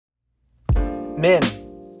Men,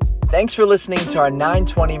 thanks for listening to our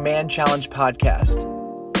 920 Man Challenge podcast.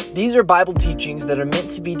 These are Bible teachings that are meant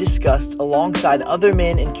to be discussed alongside other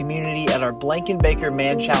men in community at our Blankenbaker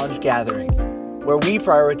Man Challenge gathering, where we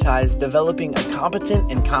prioritize developing a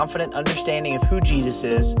competent and confident understanding of who Jesus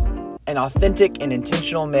is and authentic and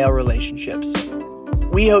intentional male relationships.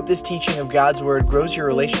 We hope this teaching of God's Word grows your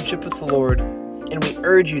relationship with the Lord, and we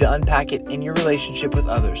urge you to unpack it in your relationship with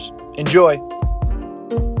others. Enjoy.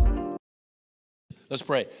 Let's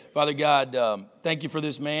pray. Father God, thank you for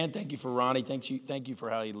this man. Thank you for Ronnie. Thank you for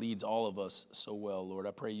how he leads all of us so well, Lord.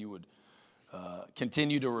 I pray you would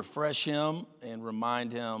continue to refresh him and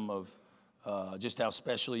remind him of just how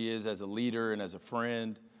special he is as a leader and as a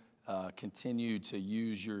friend. Continue to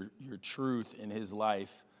use your truth in his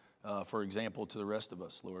life, for example, to the rest of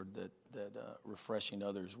us, Lord, that refreshing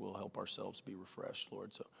others will help ourselves be refreshed,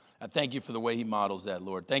 Lord. So I thank you for the way he models that,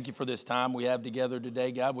 Lord. Thank you for this time we have together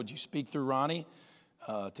today, God. Would you speak through Ronnie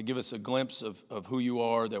to give us a glimpse of who you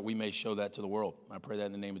are, that we may show that to the world. I pray that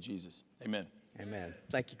in the name of Jesus. Amen. Amen.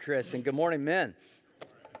 Thank you, Chris, and good morning, men.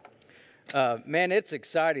 Man, it's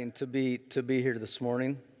exciting to be here this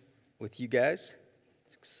morning with you guys.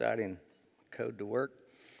 It's exciting code to work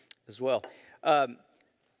as well. I'm going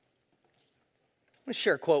to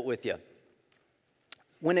share a quote with you.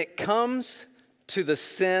 When it comes to the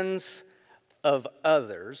sins of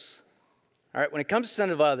others, all right, when it comes to sin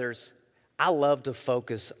of others, I love to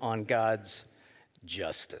focus on God's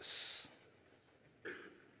justice.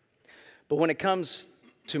 But when it comes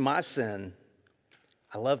to my sin,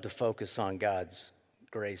 I love to focus on God's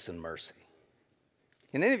grace and mercy.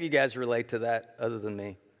 Can any of you guys relate to that other than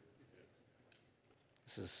me?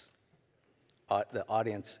 This is the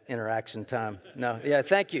audience interaction time. No, yeah,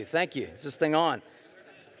 thank you. Is this thing on?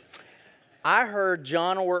 I heard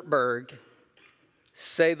John Ortberg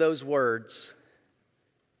say those words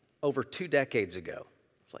over 2 decades ago.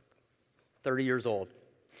 It's like 30 years old.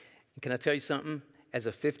 And can I tell you something? As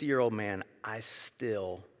a 50-year-old man, I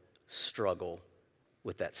still struggle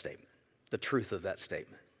with that statement, the truth of that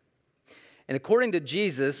statement. And according to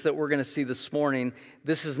Jesus that we're going to see this morning,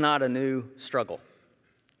 this is not a new struggle.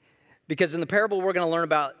 Because in the parable we're going to learn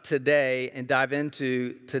about today and dive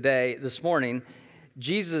into today, this morning,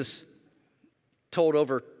 Jesus told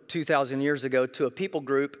over 2,000 years ago to a people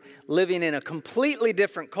group living in a completely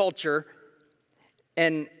different culture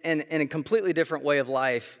and a completely different way of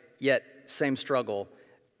life, yet same struggle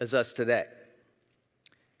as us today.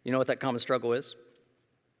 You know what that common struggle is?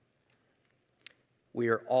 We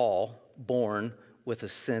are all born with a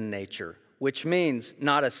sin nature, which means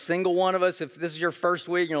not a single one of us, if this is your first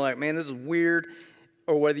week and you're like, man, this is weird,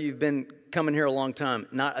 or whether you've been coming here a long time,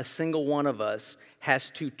 not a single one of us has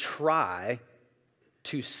to try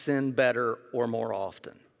to sin better or more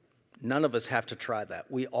often. None of us have to try that.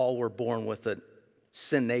 We all were born with a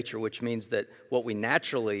sin nature, which means that what we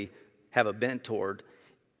naturally have a bent toward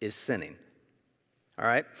is sinning. All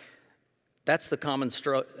right? That's the common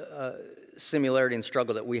similarity and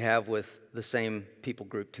struggle that we have with the same people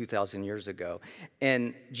group 2,000 years ago.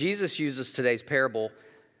 And Jesus uses today's parable,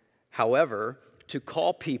 however, to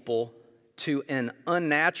call people to an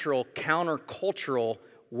unnatural, countercultural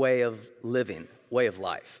way of living, way of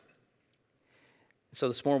life. So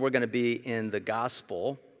this morning we're going to be in the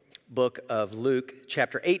gospel book of Luke,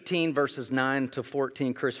 chapter 18, verses 9 to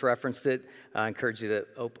 14. Chris referenced it. I encourage you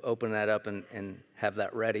to open that up and have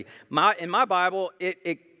that ready. In my Bible,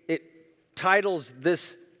 it titles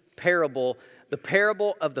this parable, the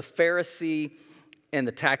parable of the Pharisee and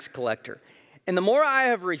the tax collector. And the more I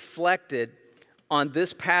have reflected on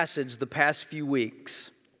this passage the past few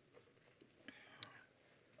weeks,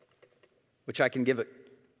 which I can give a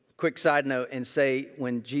quick side note and say,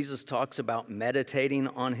 when Jesus talks about meditating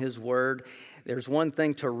on his word, there's one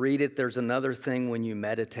thing to read it, there's another thing when you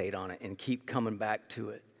meditate on it and keep coming back to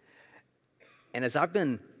it. And as I've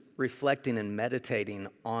been reflecting and meditating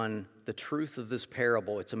on the truth of this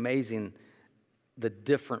parable, it's amazing the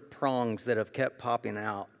different prongs that have kept popping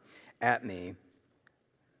out at me.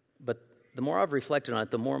 But the more I've reflected on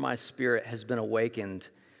it, the more my spirit has been awakened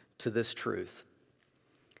to this truth.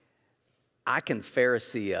 I can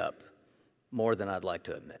Pharisee up more than I'd like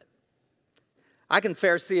to admit. I can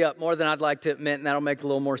Pharisee up more than I'd like to admit, and that'll make a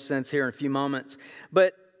little more sense here in a few moments.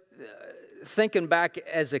 But thinking back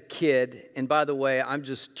as a kid, and by the way, I'm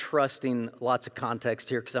just trusting lots of context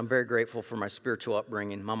here because I'm very grateful for my spiritual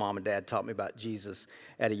upbringing. My mom and dad taught me about Jesus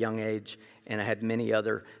at a young age, and I had many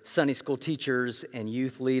other Sunday school teachers and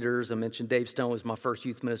youth leaders. I mentioned Dave Stone was my first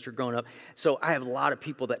youth minister growing up. So I have a lot of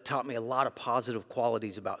people that taught me a lot of positive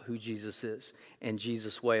qualities about who Jesus is and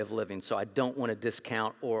Jesus' way of living. So I don't want to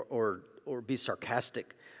discount or be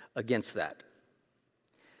sarcastic against that.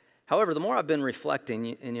 However, the more I've been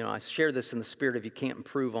reflecting, and I share this in the spirit of you can't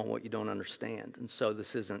improve on what you don't understand. And so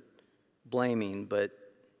this isn't blaming, but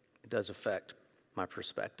it does affect my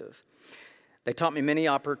perspective. They taught me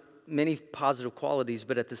many positive qualities,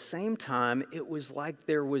 but at the same time, it was like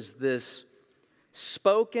there was this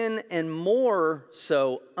spoken and more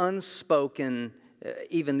so unspoken,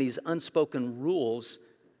 even these unspoken rules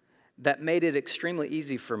that made it extremely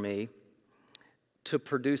easy for me to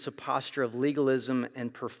produce a posture of legalism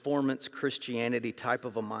and performance Christianity type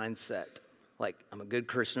of a mindset. Like, I'm a good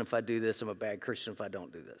Christian if I do this, I'm a bad Christian if I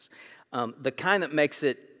don't do this. The kind that makes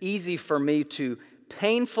it easy for me to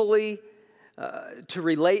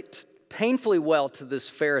relate painfully well to this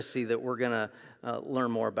Pharisee that we're going to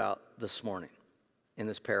learn more about this morning in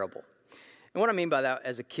this parable. And what I mean by that,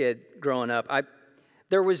 as a kid growing up,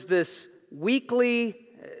 there was this weekly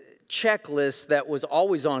checklist that was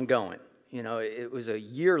always ongoing. It was a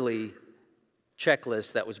yearly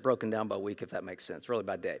checklist that was broken down by week, if that makes sense, really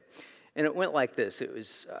by day. And it went like this. It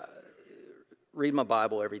was read my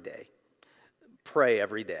Bible every day, pray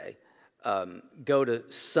every day, go to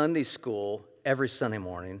Sunday school every Sunday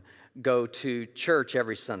morning, go to church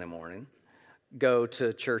every Sunday morning, go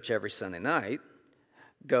to church every Sunday night,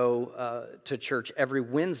 go to church every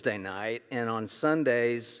Wednesday night, and on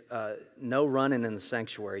Sundays, no running in the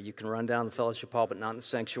sanctuary. You can run down the fellowship hall, but not in the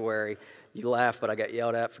sanctuary. You laugh, but I got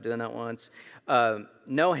yelled at for doing that once.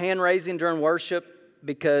 No hand raising during worship,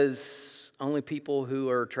 because only people who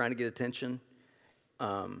are trying to get attention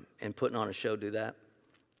and putting on a show do that.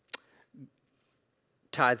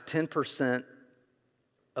 Tithe 10%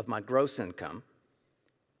 of my gross income,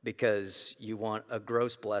 because you want a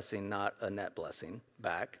gross blessing, not a net blessing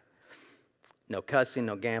back. No cussing,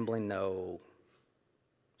 no gambling, no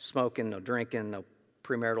smoking, no drinking, no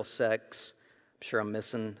premarital sex. I'm sure I'm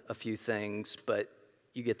missing a few things, but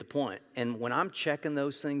you get the point. And when I'm checking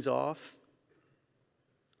those things off,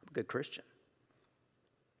 I'm a good Christian.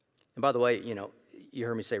 And by the way, you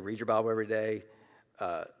heard me say read your Bible every day,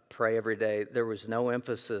 pray every day. There was no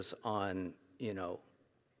emphasis on,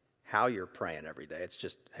 how you're praying every day. It's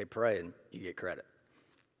just, hey, pray and you get credit.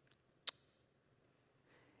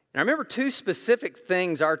 And I remember two specific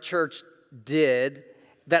things our church did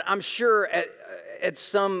that I'm sure at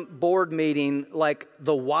some board meeting, like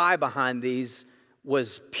the why behind these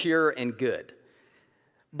was pure and good.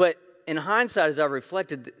 But in hindsight, as I've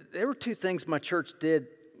reflected, there were two things my church did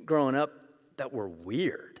growing up that were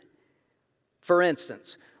weird. For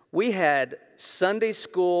instance, we had Sunday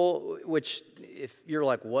school, which if you're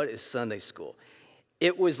like, what is Sunday school?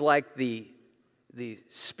 It was like the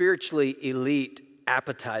spiritually elite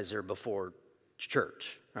appetizer before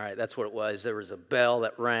church. All right, that's what it was. There was a bell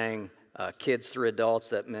that rang, kids through adults,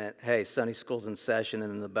 that meant, hey, Sunday school's in session,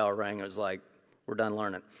 and then the bell rang. It was like, we're done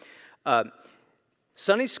learning.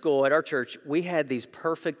 Sunday school at our church, we had these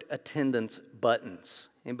perfect attendance buttons.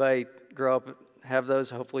 Anybody grow up, have those?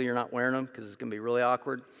 Hopefully you're not wearing them, because it's going to be really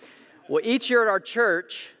awkward. Well, each year at our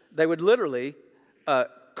church, they would literally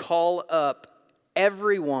call up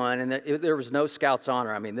everyone, and there was no Scouts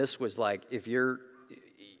honor. I mean, this was like, if your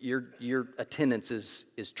attendance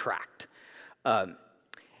is tracked.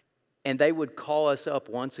 And they would call us up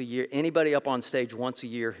once a year, anybody up on stage once a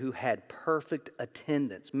year who had perfect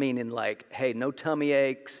attendance, meaning like, hey, no tummy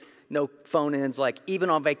aches, no phone-ins, like even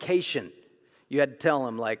on vacation, you had to tell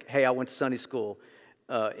them like, hey, I went to Sunday school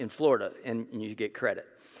in Florida, and you get credit.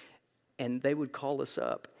 And they would call us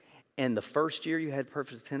up. And the first year you had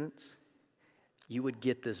perfect attendance, you would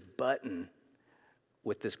get this button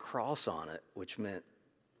with this cross on it, which meant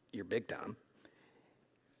you're big time.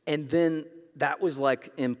 And then that was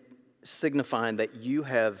like signifying that you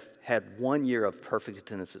have had 1 year of perfect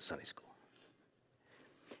attendance at Sunday school.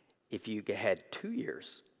 If you had 2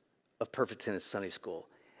 years of perfect attendance at Sunday school,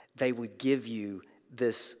 they would give you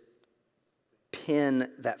this pin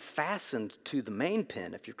that fastened to the main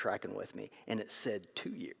pin, if you're tracking with me, and it said 2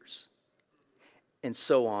 years, and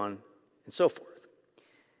so on and so forth.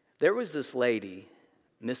 There was this lady,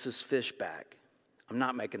 Mrs. Fishback. I'm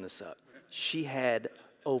not making this up. She had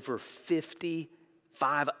over 50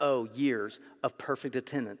 years of perfect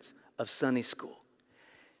attendance of Sunday school.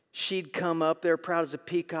 She'd come up there proud as a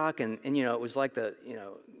peacock, and it was like the,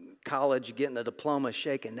 college getting a diploma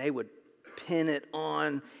shake, and they would pin it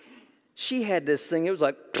on. She had this thing, it was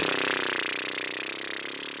like,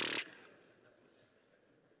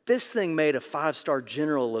 this thing made a 5-star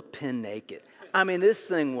general look pin naked. I mean, this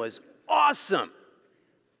thing was awesome.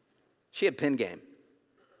 She had pin game.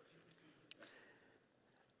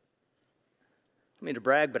 I mean to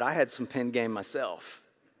brag, but I had some pin game myself.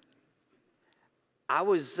 I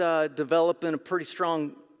was developing a pretty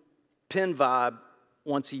strong pin vibe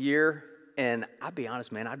once a year, and I'll be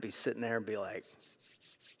honest, man, I'd be sitting there and be like,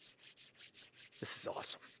 this is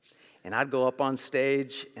awesome. And I'd go up on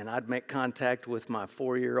stage, and I'd make contact with my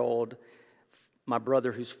 4-year-old, my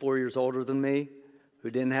brother who's 4 years older than me, who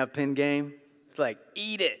didn't have pin game. It's like,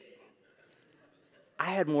 eat it. I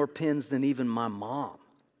had more pins than even my mom.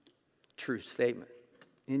 True statement.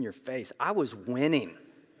 In your face. I was winning.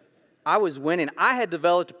 I had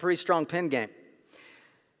developed a pretty strong pin game.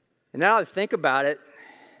 And now that I think about it,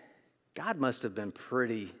 God must have been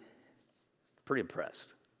pretty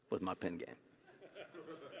impressed with my pin game.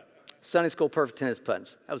 Sunday school perfect tennis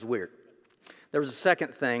puttings. That was weird. There was a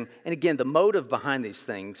second thing, and again, the motive behind these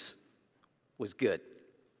things was good,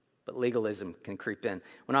 but legalism can creep in.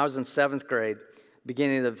 When I was in 7th grade,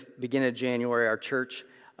 beginning of January, our church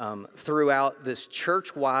threw out this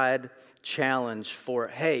church-wide challenge for,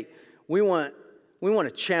 hey, we want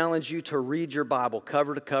to challenge you to read your Bible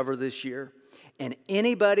cover to cover this year, and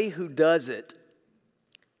anybody who does it,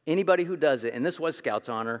 and this was Scouts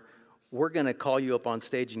Honor, we're going to call you up on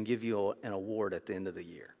stage and give you an award at the end of the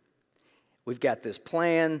year. We've got this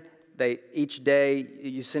plan. Each day,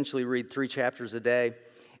 you essentially read 3 chapters a day,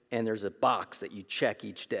 and there's a box that you check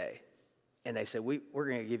each day. And they said, we're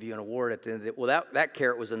going to give you an award at the end of the day. Well, that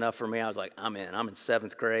carrot was enough for me. I was like, I'm in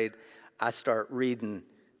 7th grade. I start reading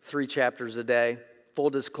 3 chapters a day. Full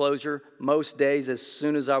disclosure, most days, as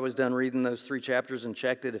soon as I was done reading those 3 chapters and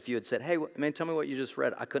checked it, if you had said, hey, man, tell me what you just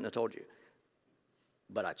read, I couldn't have told you.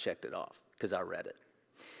 But I checked it off because I read it.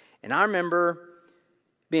 And I remember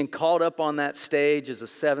being called up on that stage as a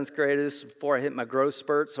 7th grader. This is before I hit my growth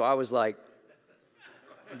spurt, so I was like,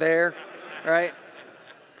 there, right?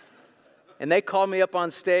 And they called me up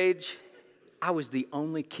on stage. I was the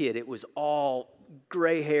only kid. It was all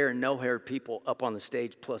gray hair and no hair people up on the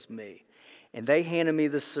stage plus me. And they handed me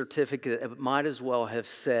this certificate that might as well have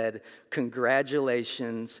said,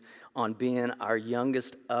 congratulations on being our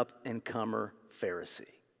youngest up-and-comer Pharisee.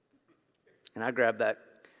 And I grabbed that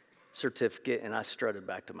certificate and I strutted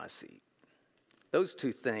back to my seat. Those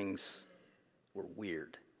 2 things were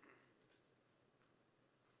weird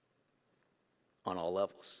on all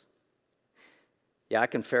levels. Yeah, I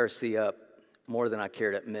can Pharisee up more than I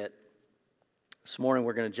care to admit. This morning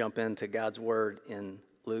we're going to jump into God's Word in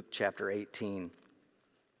Luke chapter 18.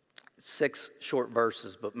 6 short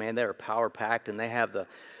verses, but man, they are power-packed and they have the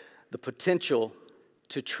potential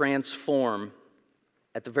to transform,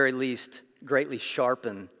 at the very least, greatly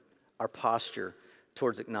sharpen our posture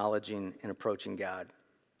towards acknowledging and approaching God.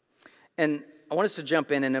 And I want us to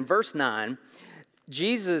jump in, and in verse 9,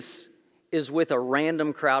 Jesus is with a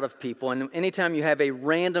random crowd of people. And anytime you have a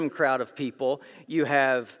random crowd of people, you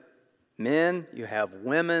have men, you have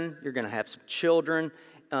women, you're going to have some children,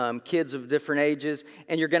 kids of different ages,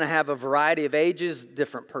 and you're going to have a variety of ages,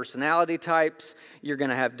 different personality types. You're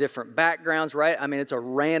going to have different backgrounds, right? I mean, it's a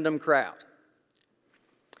random crowd.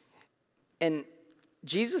 And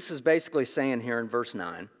Jesus is basically saying here in verse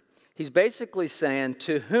 9, he's basically saying,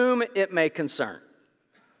 to whom it may concern.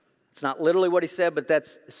 It's not literally what he said, but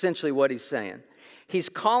that's essentially what he's saying. He's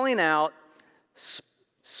calling out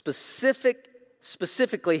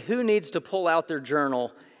specifically who needs to pull out their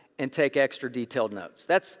journal and take extra detailed notes.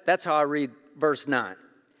 That's how I read verse 9.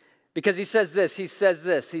 Because he says,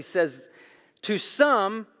 to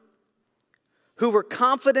some who were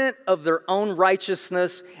confident of their own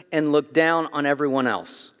righteousness and looked down on everyone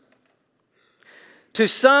else. To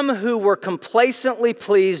some who were complacently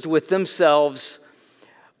pleased with themselves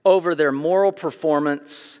over their moral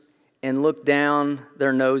performance and looked down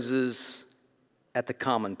their noses at the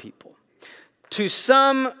common people. To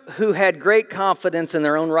some who had great confidence in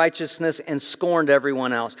their own righteousness and scorned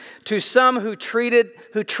everyone else. To some who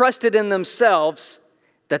trusted in themselves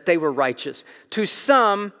that they were righteous. To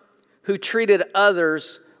some who treated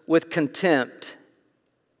others with contempt,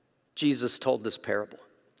 Jesus told this parable.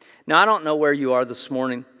 Now, I don't know where you are this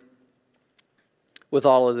morning with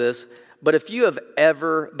all of this, but if you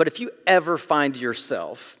ever find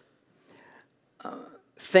yourself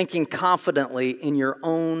thinking confidently in your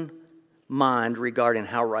own mind regarding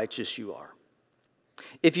how righteous you are,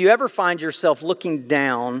 if you ever find yourself looking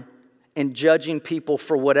down and judging people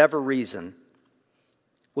for whatever reason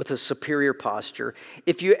with a superior posture,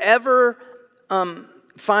 if you ever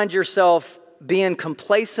find yourself being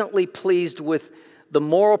complacently pleased with the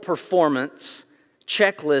moral performance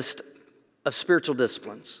checklist of spiritual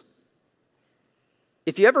disciplines,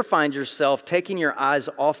 if you ever find yourself taking your eyes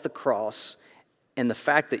off the cross and the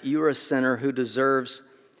fact that you are a sinner who deserves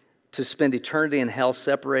to spend eternity in hell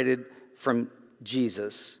separated from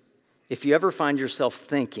Jesus, if you ever find yourself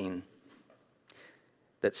thinking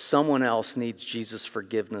that someone else needs Jesus'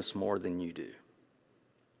 forgiveness more than you do,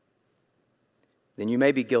 then you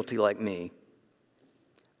may be guilty like me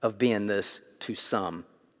of being this to some,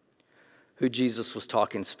 who Jesus was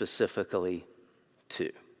talking specifically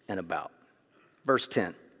to and about. Verse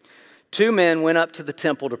 10, 2 men went up to the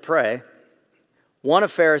temple to pray, one a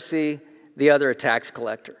Pharisee, the other a tax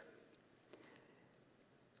collector.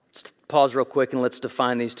 Let's pause real quick and let's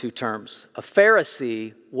define these two terms. A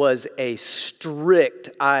Pharisee was a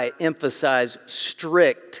strict, I emphasize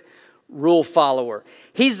strict, rule follower.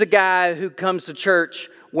 He's the guy who comes to church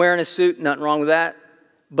wearing a suit, nothing wrong with that,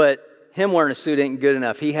 but him wearing a suit ain't good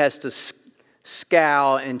enough. He has to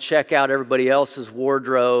scowl and check out everybody else's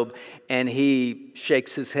wardrobe, and he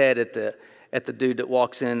shakes his head at the dude that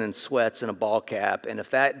walks in and sweats in a ball cap. And if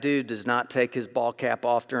that dude does not take his ball cap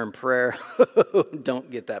off during prayer,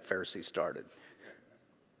 don't get that Pharisee started.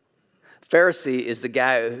 Pharisee is the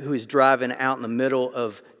guy who is driving out in the middle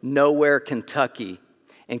of nowhere, Kentucky,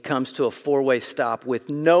 and comes to a 4-way stop with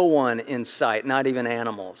no one in sight, not even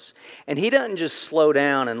animals. And he doesn't just slow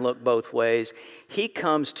down and look both ways. He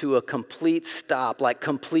comes to a complete stop, like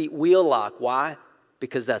complete wheel lock. Why?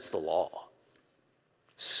 Because that's the law.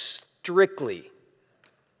 Strictly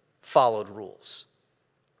followed rules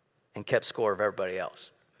and kept score of everybody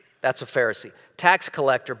else. That's a Pharisee. Tax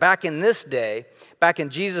collector, back in this day, back in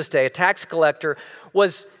Jesus' day, a tax collector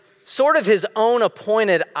was sort of his own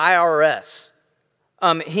appointed IRS.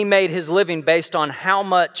 He made his living based on how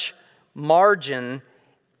much margin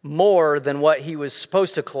more than what he was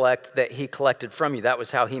supposed to collect that he collected from you. That was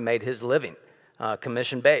how he made his living,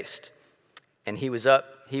 commission-based. And he was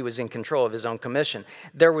in control of his own commission.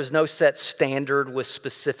 There was no set standard with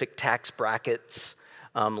specific tax brackets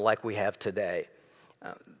like we have today.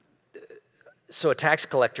 So a tax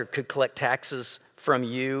collector could collect taxes from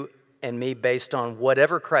you and me based on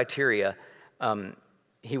whatever criteria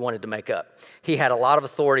he wanted to make up. He had a lot of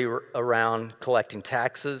authority around collecting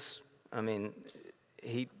taxes. I mean,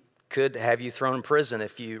 he could have you thrown in prison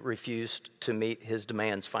if you refused to meet his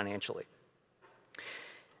demands financially.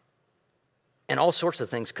 And all sorts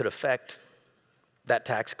of things could affect that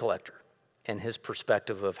tax collector and his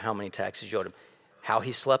perspective of how many taxes you owed him, how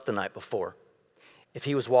he slept the night before, if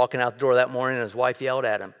he was walking out the door that morning and his wife yelled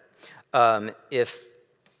at him, if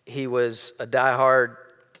he was a diehard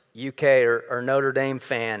UK or Notre Dame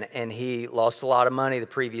fan and he lost a lot of money the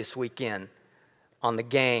previous weekend on the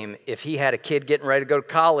game, if he had a kid getting ready to go to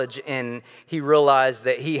college and he realized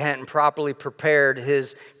that he hadn't properly prepared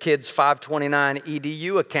his kid's 529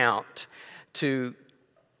 EDU account to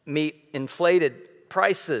meet inflated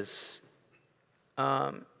prices,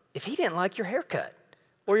 if he didn't like your haircut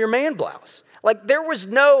or your man blouse. Like, there was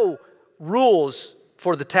no rules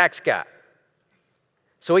for the tax guy.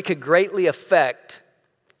 So it could greatly affect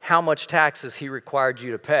how much taxes he required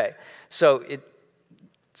you to pay. So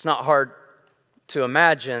it's not hard to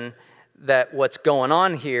imagine that what's going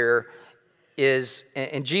on here is,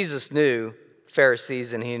 and Jesus knew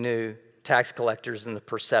Pharisees and he knew tax collectors and the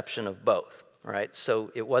perception of both, right?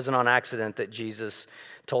 So it wasn't on accident that Jesus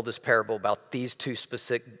told this parable about these two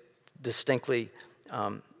specific, distinctly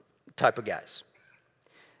type of guys.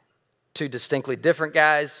 Two distinctly different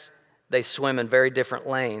guys. They swim in very different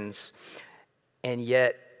lanes, and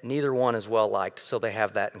yet neither one is well liked, so they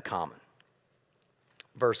have that in common.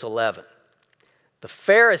 Verse 11. The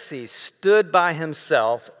Pharisee stood by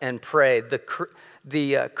himself and prayed.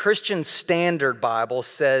 The Christian Standard Bible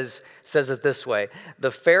says it this way. The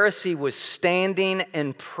Pharisee was standing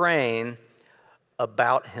and praying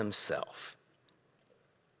about himself.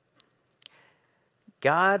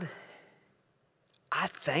 God, I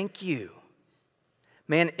thank you.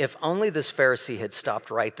 Man, if only this Pharisee had stopped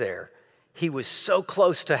right there. He was so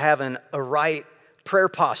close to having a right prayer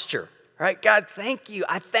posture. Right? God, thank you.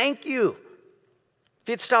 I thank you. If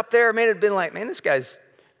he'd stopped there, man, it'd been like, man, this guy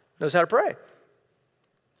knows how to pray.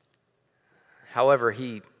 However,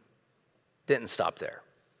 he didn't stop there.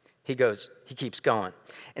 He keeps going.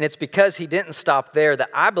 And it's because he didn't stop there that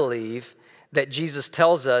I believe that Jesus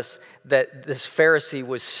tells us that this Pharisee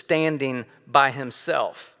was standing by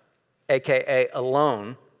himself, aka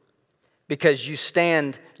alone, because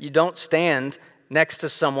you don't stand next to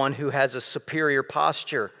someone who has a superior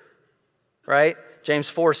posture, right? James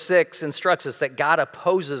 4:6 instructs us that God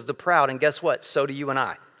opposes the proud, and guess what? So do you and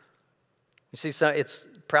I. You see, so it's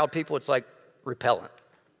proud people, it's like repellent.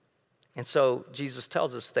 And so Jesus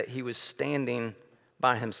tells us that he was standing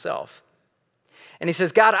by himself. And he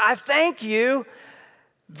says, God, I thank you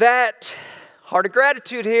that, heart of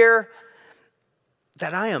gratitude here,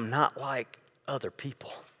 that I am not like other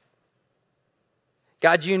people.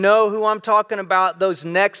 God, you know who I'm talking about, those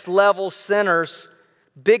next level sinners,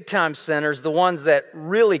 big time sinners, the ones that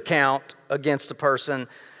really count against a person,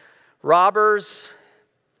 robbers,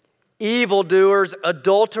 evildoers,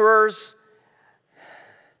 adulterers,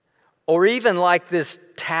 or even like this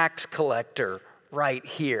tax collector right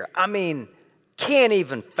here. I mean, can't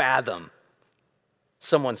even fathom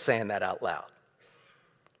someone saying that out loud.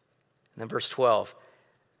 And then verse 12,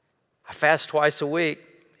 I fast twice a week,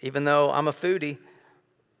 even though I'm a foodie,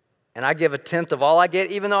 and I give a tenth of all I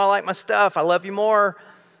get, even though I like my stuff. I love you more.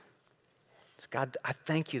 God, I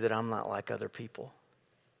thank you that I'm not like other people.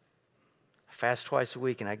 I fast twice a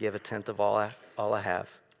week, and I give a tenth of all I have.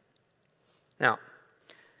 Now,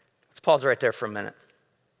 let's pause right there for a minute.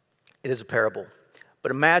 It is a parable.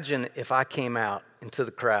 But imagine if I came out into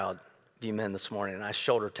the crowd of you men this morning and I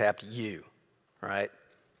shoulder tapped you, right?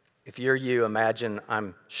 If you're you, imagine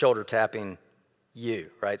I'm shoulder tapping you,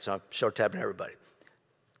 right? So I'm shoulder tapping everybody.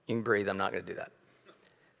 You can breathe. I'm not going to do that.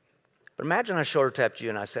 But imagine I shoulder tapped you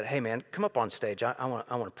and I said, hey, man, come up on stage. I want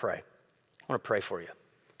to pray. I want to pray for you.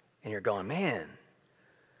 And you're going, man,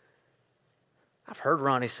 I've heard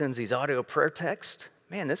Ronnie sends these audio prayer texts.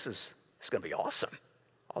 Man, this is going to be awesome.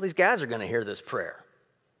 All these guys are going to hear this prayer.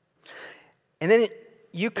 And then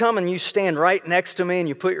you come and you stand right next to me and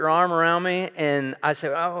you put your arm around me and I say,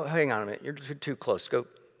 oh, hang on a minute. You're too close. Go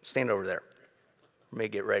stand over there. Let me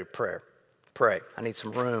get ready to pray. I need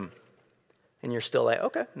some room. And you're still like,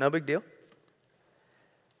 okay, no big deal.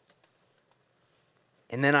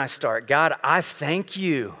 And then I start, God, I thank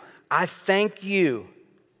you. I thank you.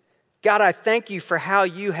 God, I thank you for how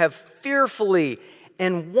you have fearfully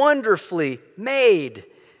and wonderfully made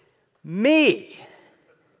me.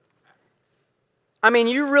 I mean,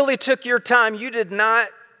 you really took your time. You did not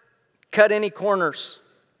cut any corners.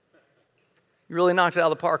 You really knocked it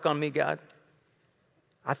out of the park on me, God.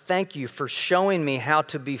 I thank you for showing me how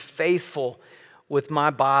to be faithful with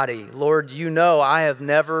my body. Lord, you know I have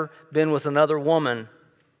never been with another woman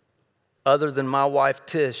other than my wife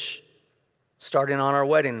Tish, starting on our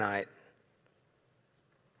wedding night.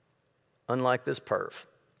 Unlike this perv,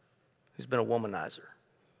 who's been a womanizer.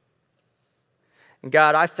 And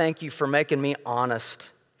God, I thank you for making me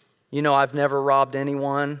honest. You know I've never robbed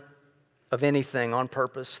anyone of anything on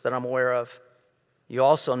purpose that I'm aware of. You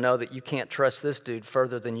also know that you can't trust this dude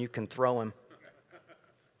further than you can throw him.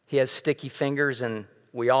 He has sticky fingers, and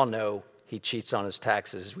we all know he cheats on his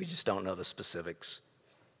taxes. We just don't know the specifics.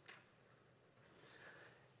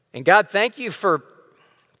 And God, thank you for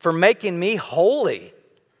making me holy.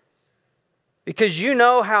 Because you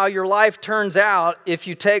know how your life turns out if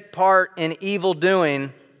you take part in evil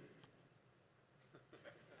doing.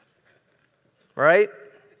 Right?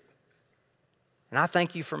 And I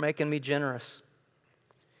thank you for making me generous.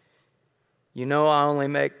 You know I only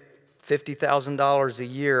make $50,000 a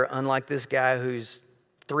year, unlike this guy who's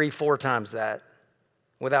 3-4 times that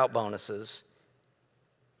without bonuses.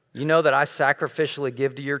 You know that I sacrificially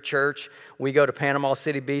give to your church. We go to Panama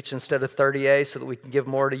City Beach instead of 30A so that we can give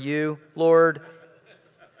more to you, Lord.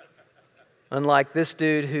 Unlike this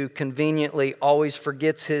dude who conveniently always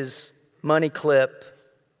forgets his money clip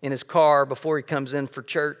in his car before he comes in for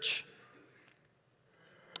church.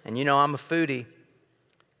 And you know I'm a foodie.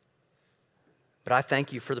 But I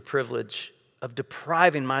thank you for the privilege of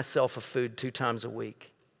depriving myself of food 2 times a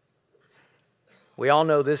week. We all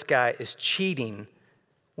know this guy is cheating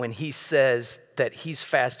when he says that he's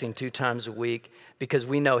fasting 2 times a week because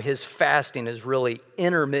we know his fasting is really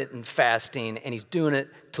intermittent fasting and he's doing it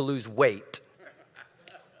to lose weight.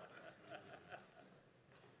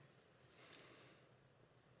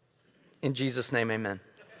 In Jesus' name, amen.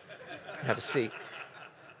 Have a seat.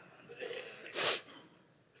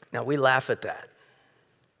 Now, we laugh at that.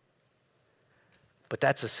 But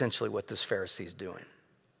that's essentially what this Pharisee is doing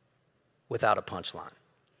without a punchline.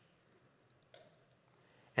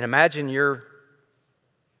 And imagine you're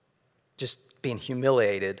just being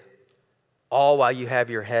humiliated all while you have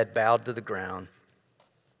your head bowed to the ground.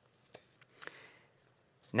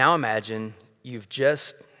 Now imagine you've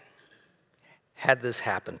just had this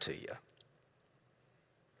happen to you.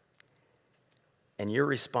 And your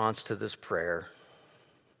response to this prayer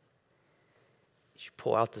is you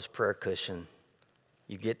pull out this prayer cushion,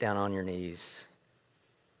 you get down on your knees,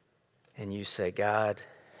 and you say, God,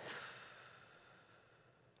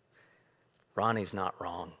 Ronnie's not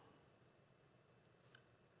wrong.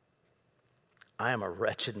 I am a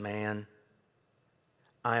wretched man.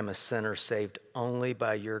 I am a sinner saved only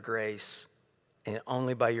by your grace and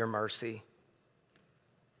only by your mercy.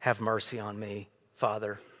 Have mercy on me,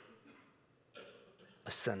 Father,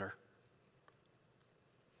 a sinner.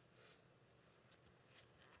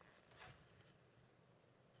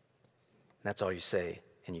 That's all you say,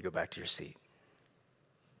 and you go back to your seat.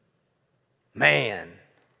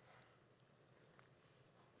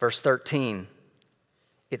 Verse 13,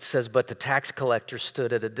 it says, but the tax collector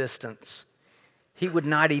stood at a distance. He would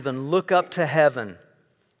not even look up to heaven,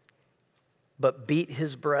 but beat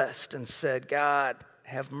his breast and said, God,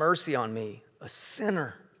 have mercy on me, a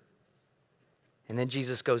sinner. And then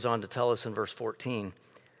Jesus goes on to tell us in verse 14,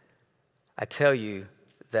 I tell you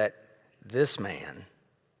that this man,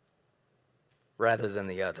 rather than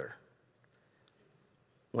the other,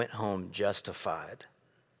 went home justified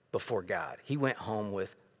before God. He went home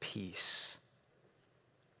with peace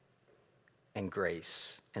and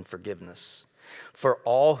grace and forgiveness. For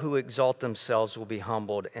all who exalt themselves will be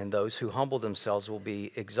humbled, and those who humble themselves will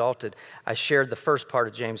be exalted. I shared the first part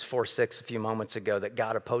of James 4:6 a few moments ago, that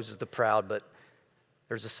God opposes the proud, but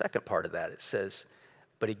there's a second part of that. It says,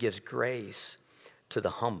 but he gives grace to the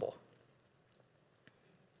humble.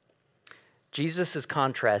 Jesus is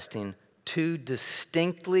contrasting two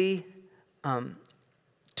distinct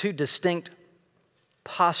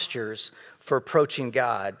postures for approaching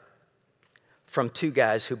God from two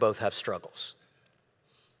guys who both have struggles.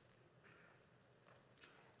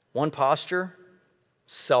 One posture,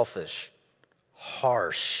 selfish,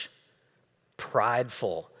 harsh,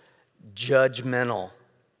 prideful, judgmental,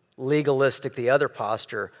 legalistic. The other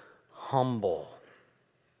posture, humble.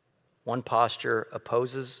 One posture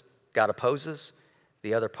opposes, God opposes.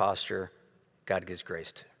 The other posture, God gives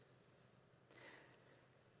grace to.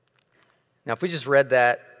 Now, if we just read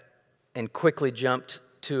that and quickly jumped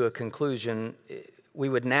to a conclusion, we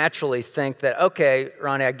would naturally think that, okay,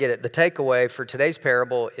 Ronnie, I get it. The takeaway for today's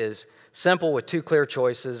parable is simple with two clear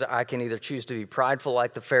choices. I can either choose to be prideful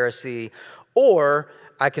like the Pharisee, or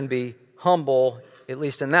I can be humble, at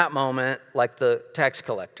least in that moment, like the tax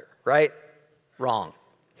collector, right? Wrong.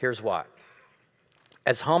 Here's why.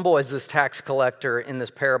 As humble as this tax collector in this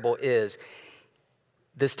parable is,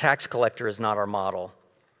 this tax collector is not our model.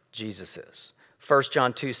 Jesus is. 1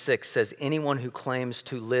 John 2:6 says, anyone who claims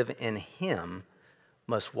to live in him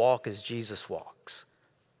must walk as Jesus walks.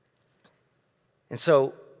 And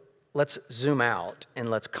so let's zoom out and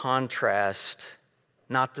let's contrast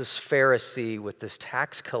not this Pharisee with this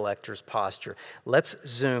tax collector's posture. Let's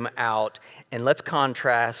zoom out and let's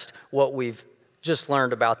contrast what we've just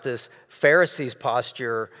learned about this Pharisee's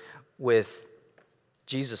posture with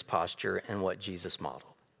Jesus' posture and what Jesus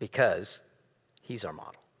modeled, because he's our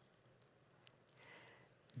model.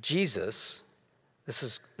 Jesus, this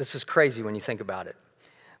is crazy when you think about it.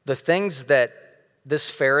 The things that this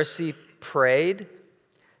Pharisee prayed,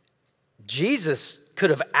 Jesus could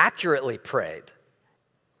have accurately prayed.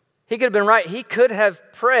 He could have been right. He could have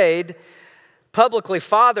prayed publicly,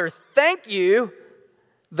 Father, thank you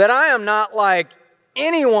that I am not like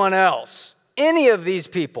anyone else, any of these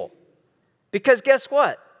people. Because guess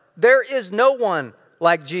what? There is no one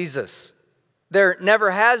like Jesus. There never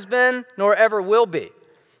has been, nor ever will be.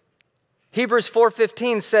 Hebrews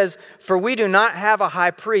 4:15 says, for we do not have a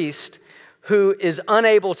high priest who is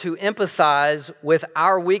unable to empathize with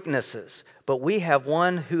our weaknesses, but we have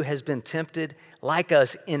one who has been tempted like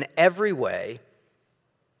us in every way,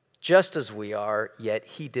 just as we are, yet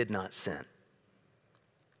he did not sin.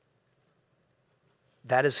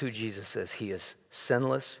 That is who Jesus is. He is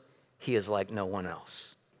sinless. He is like no one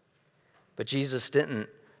else. But Jesus didn't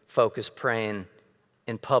focus praying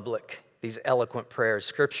in public, these eloquent prayers.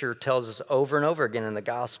 Scripture tells us over and over again in the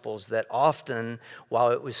Gospels that often,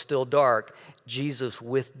 while it was still dark, Jesus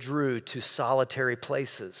withdrew to solitary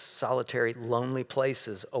places, solitary, lonely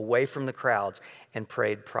places, away from the crowds, and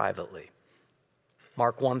prayed privately.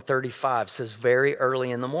 Mark 1:35 says, very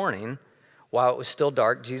early in the morning, while it was still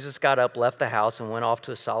dark, Jesus got up, left the house, and went off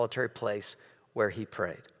to a solitary place where he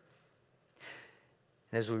prayed.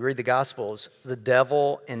 And as we read the Gospels, the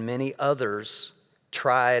devil and many others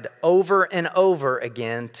tried over and over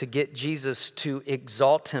again to get Jesus to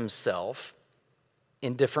exalt himself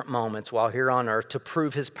in different moments while here on earth, to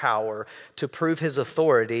prove his power, to prove his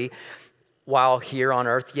authority while here on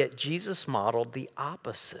earth. Yet Jesus modeled the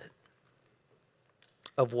opposite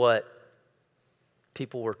of what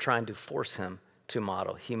people were trying to force him to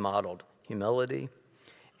model. He modeled humility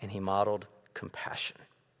and he modeled compassion.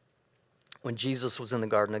 When Jesus was in the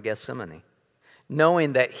Garden of Gethsemane,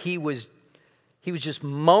 knowing that he was just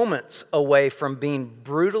moments away from being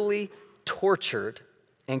brutally tortured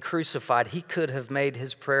and crucified, he could have made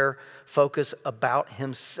his prayer focus about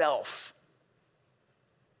himself,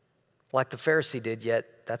 like the Pharisee did,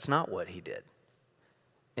 yet that's not what he did.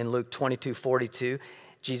 In Luke 22:42,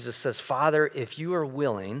 Jesus says, Father, if you are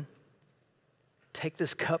willing, take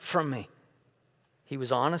this cup from me. He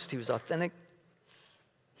was honest, he was authentic.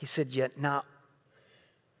 He said, yet not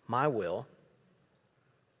my will,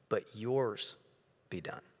 but yours be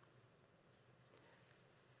done.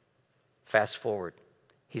 Fast forward.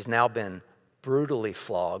 He's now been brutally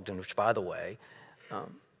flogged, and which, by the way,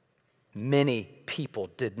 many people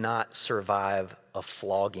did not survive a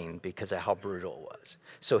flogging because of how brutal it was.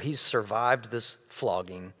 So he's survived this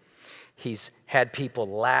flogging. He's had people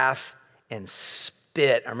laugh and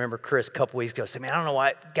spit. I remember Chris a couple weeks ago said, man, I don't know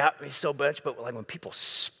why it got me so much, but like when people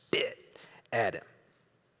spit at him.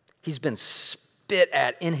 He's been spit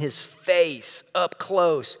at in his face, up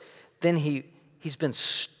close. Then he's been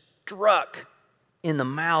struck in the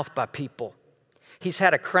mouth by people. He's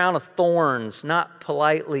had a crown of thorns, not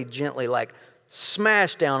politely, gently, like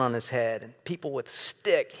smashed down on his head, and people with a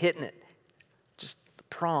stick hitting it, just the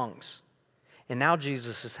prongs. And now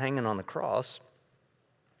Jesus is hanging on the cross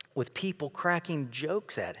with people cracking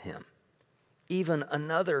jokes at him. Even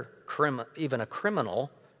a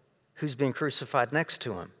criminal who's being crucified next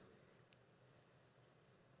to him.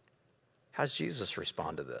 How does Jesus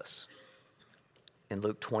respond to this? In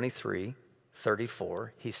Luke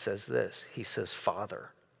 23:34, he says this. He says,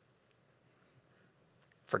 Father,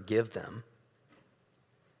 forgive them,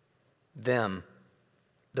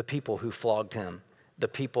 the people who flogged him, the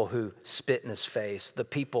people who spit in his face, the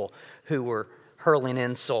people who were hurling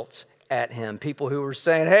insults at him, people who were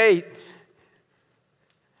saying, hey,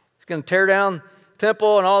 he's going to tear down the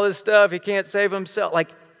temple and all this stuff. He can't save himself.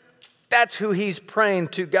 Like, that's who he's praying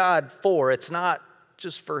to God for. It's not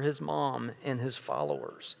just for his mom and his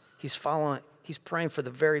followers. He's praying for the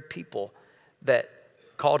very people that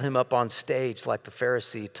called him up on stage like the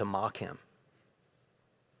Pharisee to mock him.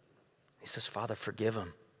 He says, Father, forgive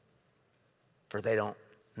them, for they don't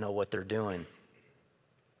know what they're doing.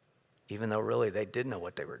 Even though really they did know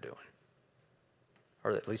what they were doing.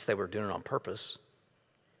 Or at least they were doing it on purpose.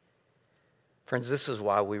 Friends, this is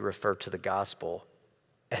why we refer to the gospel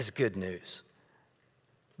as good news.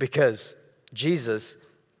 Because Jesus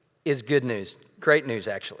is good news. Great news,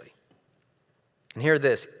 actually. And hear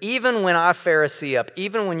this. Even when I Pharisee up,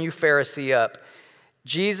 even when you Pharisee up,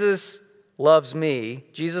 Jesus loves me.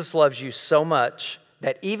 Jesus loves you so much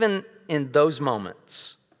that even in those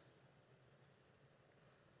moments,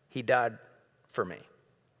 he died for me.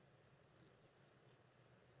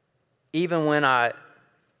 Even when I,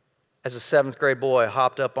 as a 7th grade boy,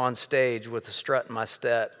 hopped up on stage with a strut in my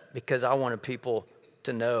step because I wanted people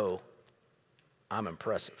to know I'm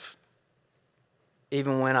impressive.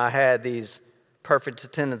 Even when I had these perfect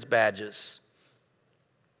attendance badges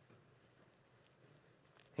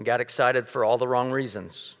and got excited for all the wrong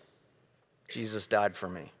reasons, Jesus died for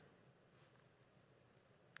me.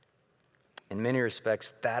 In many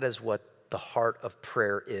respects, that is what the heart of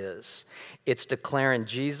prayer is. It's declaring,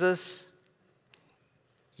 Jesus,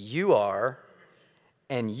 you are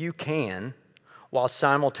and you can, while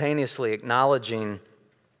simultaneously acknowledging,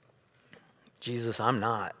 Jesus, I'm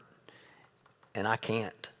not and I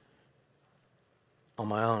can't on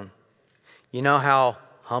my own. You know how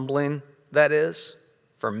humbling that is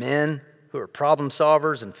for men who are problem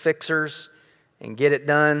solvers and fixers and get it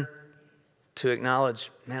done to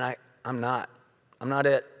acknowledge, man, I'm not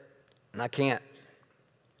it, and I can't.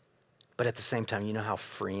 But at the same time, you know how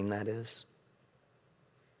freeing that is?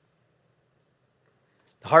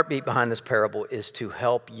 The heartbeat behind this parable is to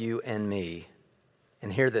help you and me.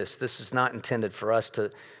 And hear this, this is not intended for us to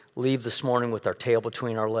leave this morning with our tail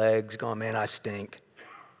between our legs going, man, I stink.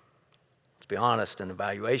 Let's be honest, an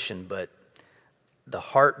evaluation, but the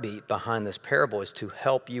heartbeat behind this parable is to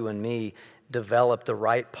help you and me develop the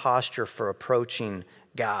right posture for approaching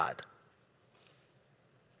God.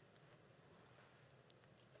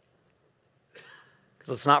 Because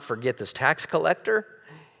let's not forget this tax collector,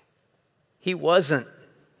 he wasn't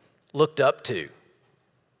looked up to.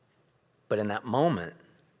 But in that moment,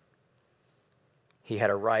 he had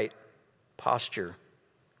a right posture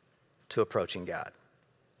to approaching God.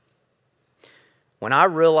 When I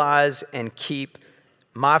realize and keep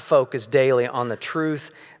my focus daily on the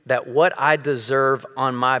truth that what I deserve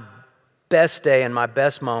on my best day and my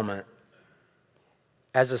best moment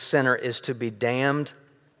as a sinner is to be damned,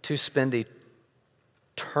 to spend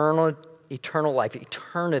eternal life,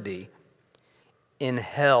 eternity in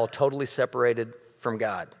hell, totally separated from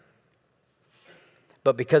God.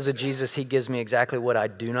 But because of Jesus, he gives me exactly what I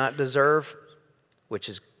do not deserve, which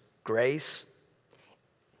is grace.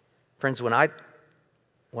 Friends, when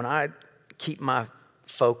I keep my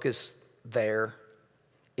focus there,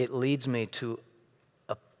 it leads me to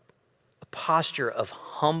a posture of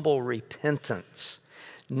humble repentance,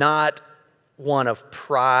 not one of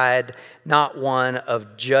pride, not one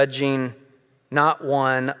of judging, not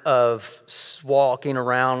one of walking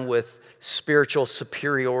around with spiritual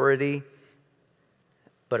superiority,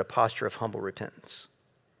 but a posture of humble repentance.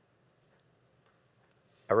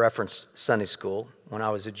 I referenced Sunday school. When I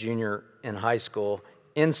was a junior in high school,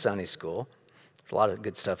 in Sunday school, there's a lot of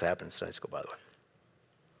good stuff happened in Sunday school, by the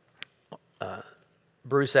way.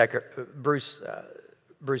 Bruce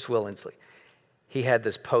Willingsley, he had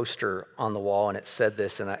this poster on the wall, and it said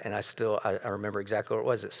this, and I remember exactly what it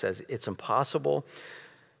was. It says, "It's impossible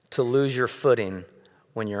to lose your footing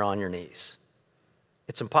when you're on your knees."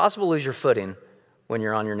 It's impossible to lose your footing when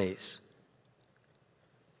you're on your knees.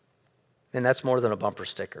 And that's more than a bumper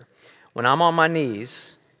sticker. When I'm on my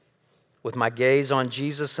knees with my gaze on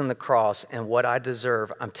Jesus and the cross and what I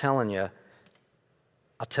deserve, I'm telling you,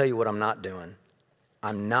 I'll tell you what I'm not doing.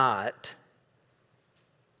 I'm not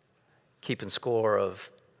keeping score of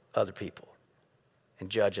other people and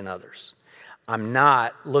judging others. I'm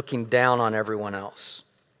not looking down on everyone else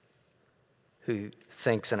who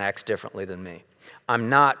thinks and acts differently than me. I'm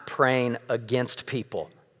not praying against people.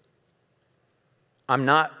 I'm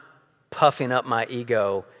not puffing up my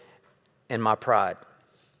ego and my pride.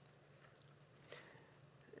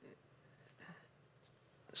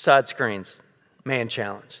 Side screens, man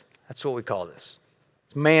challenge. That's what we call this.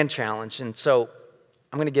 It's man challenge. And so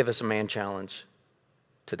I'm going to give us a man challenge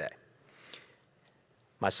today,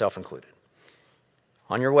 myself included.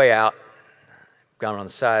 On your way out, gone on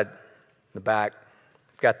the side, the back,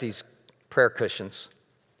 got these prayer cushions,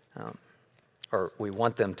 or we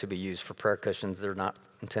want them to be used for prayer cushions. They're not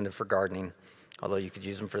intended for gardening, although you could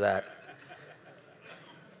use them for that.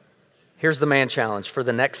 Here's the man challenge. For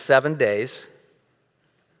the next 7 days,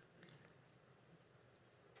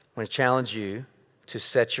 I'm going to challenge you to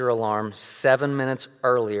set your alarm 7 minutes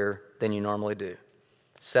earlier than you normally do.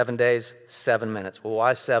 7 days, 7 minutes. Well,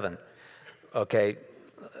 why 7? Okay,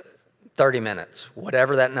 30 minutes,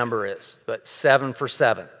 whatever that number is, but 7 for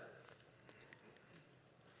 7.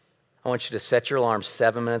 I want you to set your alarm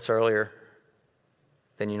 7 minutes earlier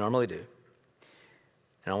than you normally do.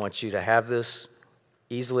 And I want you to have this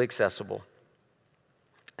easily accessible.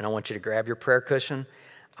 And I want you to grab your prayer cushion.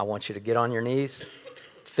 I want you to get on your knees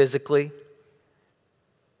physically.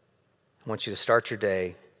 I want you to start your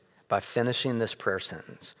day by finishing this prayer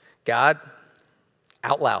sentence. God,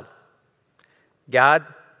 out loud, God,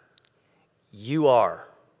 you are.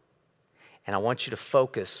 And I want you to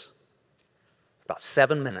focus about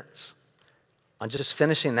 7 minutes on just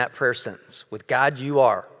finishing that prayer sentence with God, you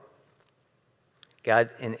are. God,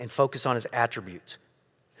 and focus on his attributes,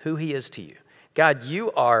 who he is to you. God,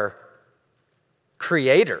 you are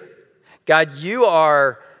creator. God, you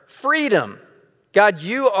are freedom. God,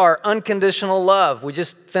 you are unconditional love. We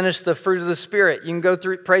just finished the fruit of the Spirit. You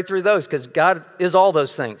can pray through those because God is all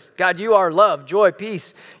those things. God, you are love, joy,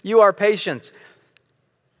 peace. You are patience.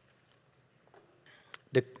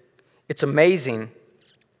 It's amazing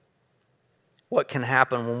what can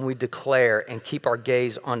happen when we declare and keep our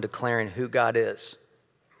gaze on declaring who God is.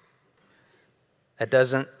 That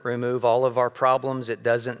doesn't remove all of our problems. It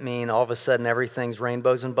doesn't mean all of a sudden everything's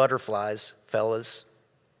rainbows and butterflies, fellas.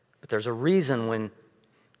 But there's a reason when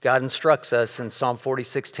God instructs us in Psalm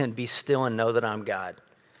 46:10, be still and know that I'm God.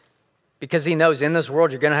 Because he knows in this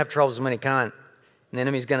world you're going to have troubles of many kind. And the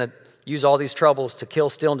enemy's going to use all these troubles to kill,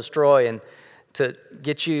 steal, and destroy, and to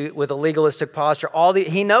get you with a legalistic posture.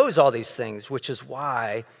 He knows all these things, which is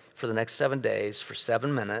why for the next 7 days, for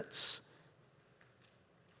 7 minutes,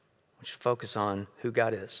 we should focus on who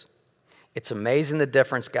God is. It's amazing the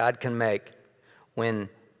difference God can make when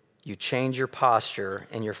you change your posture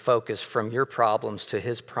and your focus from your problems to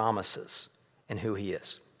his promises and who he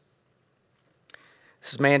is.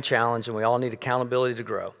 This is man challenge, and we all need accountability to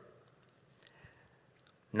grow.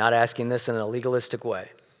 I'm not asking this in a legalistic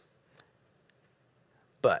way.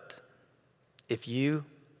 But if you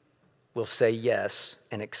will say yes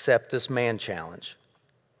and accept this man challenge,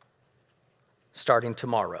 starting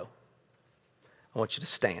tomorrow, I want you to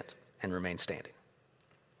stand and remain standing.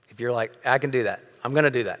 If you're like, I can do that, I'm going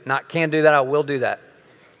to do that. Not can do that, I will do that.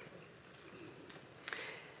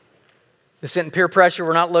 This isn't peer pressure.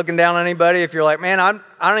 We're not looking down on anybody. If you're like, man, I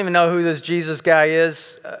don't even know who this Jesus guy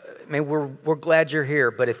is, we're glad you're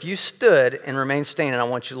here. But if you stood and remained standing, I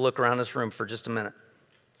want you to look around this room for just a minute.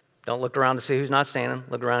 Don't look around to see who's not standing.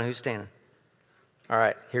 Look around who's standing. All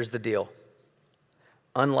right, here's the deal.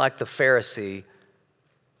 Unlike the Pharisee,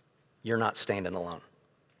 you're not standing alone.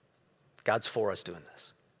 God's for us doing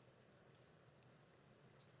this.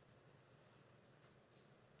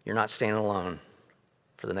 You're not standing alone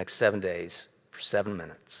for the next 7 days, for 7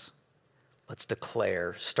 minutes. Let's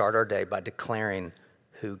start our day by declaring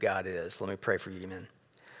who God is. Let me pray for you, amen.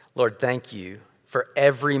 Lord, thank you for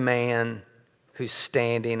every man who's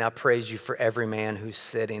standing. I praise you for every man who's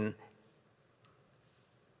sitting.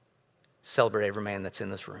 Celebrate every man that's in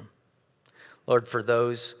this room. Lord, for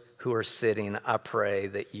those who are sitting, I pray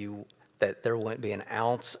that there wouldn't be an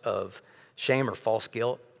ounce of shame or false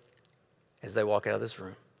guilt as they walk out of this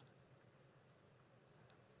room.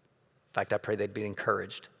 In fact, I pray they'd be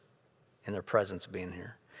encouraged in their presence being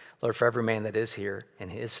here. Lord, for every man that is here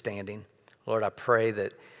and is standing, Lord, I pray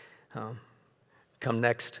that come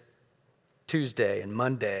next Tuesday and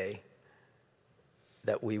Monday,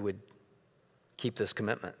 that we would keep this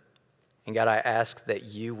commitment. And God, I ask that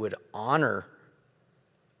you would honor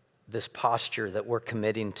this posture that we're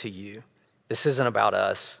committing to you. This isn't about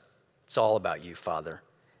us. It's all about you, Father.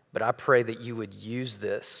 But I pray that you would use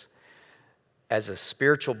this as a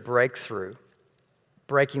spiritual breakthrough,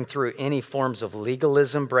 breaking through any forms of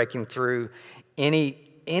legalism, breaking through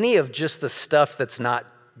any of just the stuff that's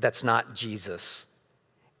not Jesus,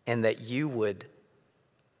 and that you would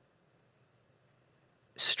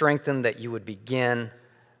strengthen, that you would begin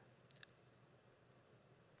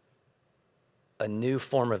a new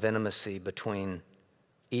form of intimacy between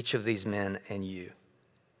each of these men and you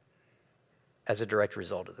as a direct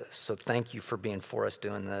result of this. So thank you for being for us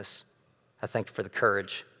doing this. I thank you for the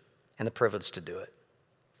courage and the privilege to do it.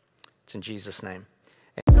 It's in Jesus' name.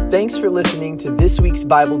 Thanks for listening to this week's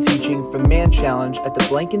Bible teaching from Man Challenge at the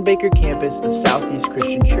Blankenbaker campus of Southeast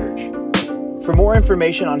Christian Church. For more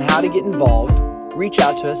information on how to get involved, reach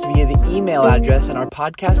out to us via the email address in our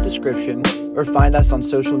podcast description or find us on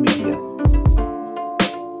social media.